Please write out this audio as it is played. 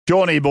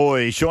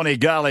Shawnee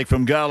Garlic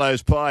from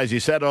Garlo's Pies. He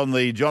sat on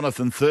the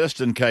Jonathan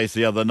Thurston case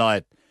the other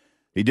night.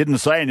 He didn't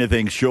say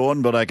anything,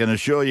 Sean, but I can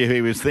assure you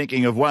he was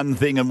thinking of one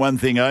thing and one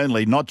thing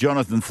only, not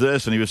Jonathan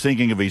Thurston. He was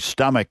thinking of his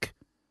stomach,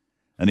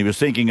 and he was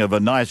thinking of a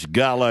nice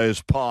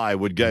Garlo's pie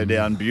would go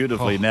down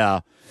beautifully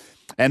now.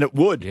 And it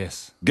would.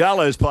 Yes.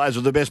 Garlo's pies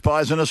are the best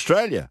pies in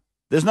Australia.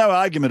 There's no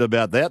argument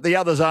about that. The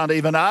others aren't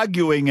even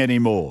arguing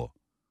anymore.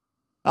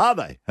 Are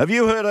they? Have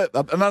you heard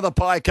another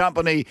pie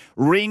company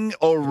ring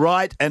or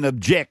write and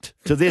object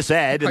to this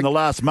ad in the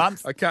last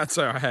month? I can't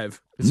say I have.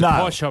 It's No. a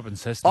pie shop in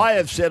Cessna. I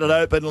have said it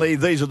openly.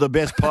 These are the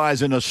best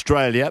pies in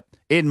Australia,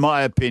 in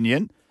my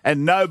opinion.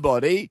 And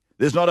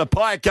there's not a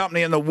pie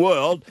company in the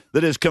world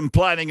that is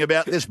complaining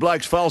about this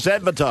bloke's false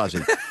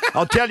advertising.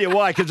 I'll tell you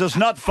why, because it's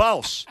not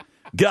false.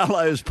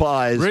 Garlo's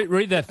Pies.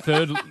 Read that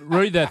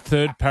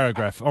third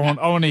paragraph. I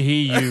want to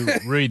hear you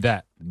read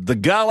that. The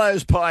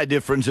Garlo's pie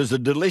difference is a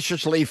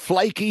deliciously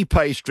flaky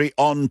pastry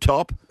on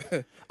top,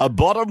 a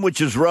bottom which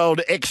is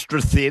rolled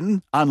extra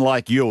thin,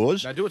 unlike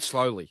yours, Now do it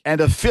slowly. and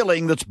a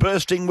filling that's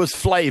bursting with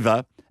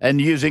flavour and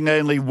using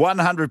only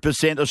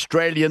 100%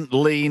 Australian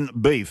lean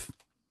beef.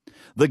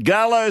 The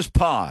Garlo's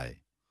pie.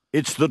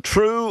 It's the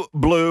true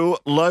blue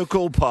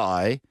local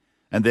pie,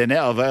 and they're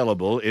now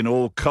available in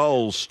all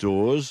Coles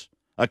stores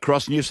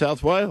across New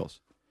South Wales.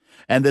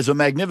 And there's a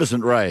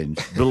magnificent range.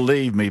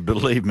 Believe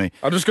me.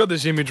 I've just got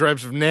this image,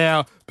 Rebs, of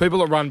now people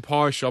that run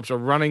pie shops are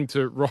running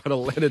to write a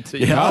letter to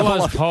you.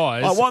 Garlo's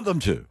pies. I want them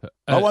to.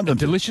 I want them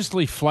to.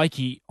 Deliciously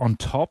flaky on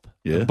top,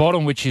 Yeah. the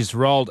bottom which is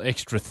rolled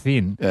extra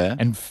thin, Yeah.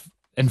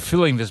 and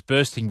filling that's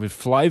bursting with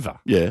flavour.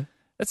 Yeah.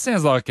 That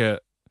sounds like an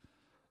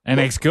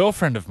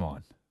ex-girlfriend of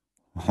mine.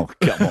 Oh,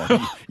 come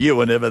on. You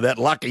were never that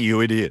lucky, you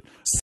idiot.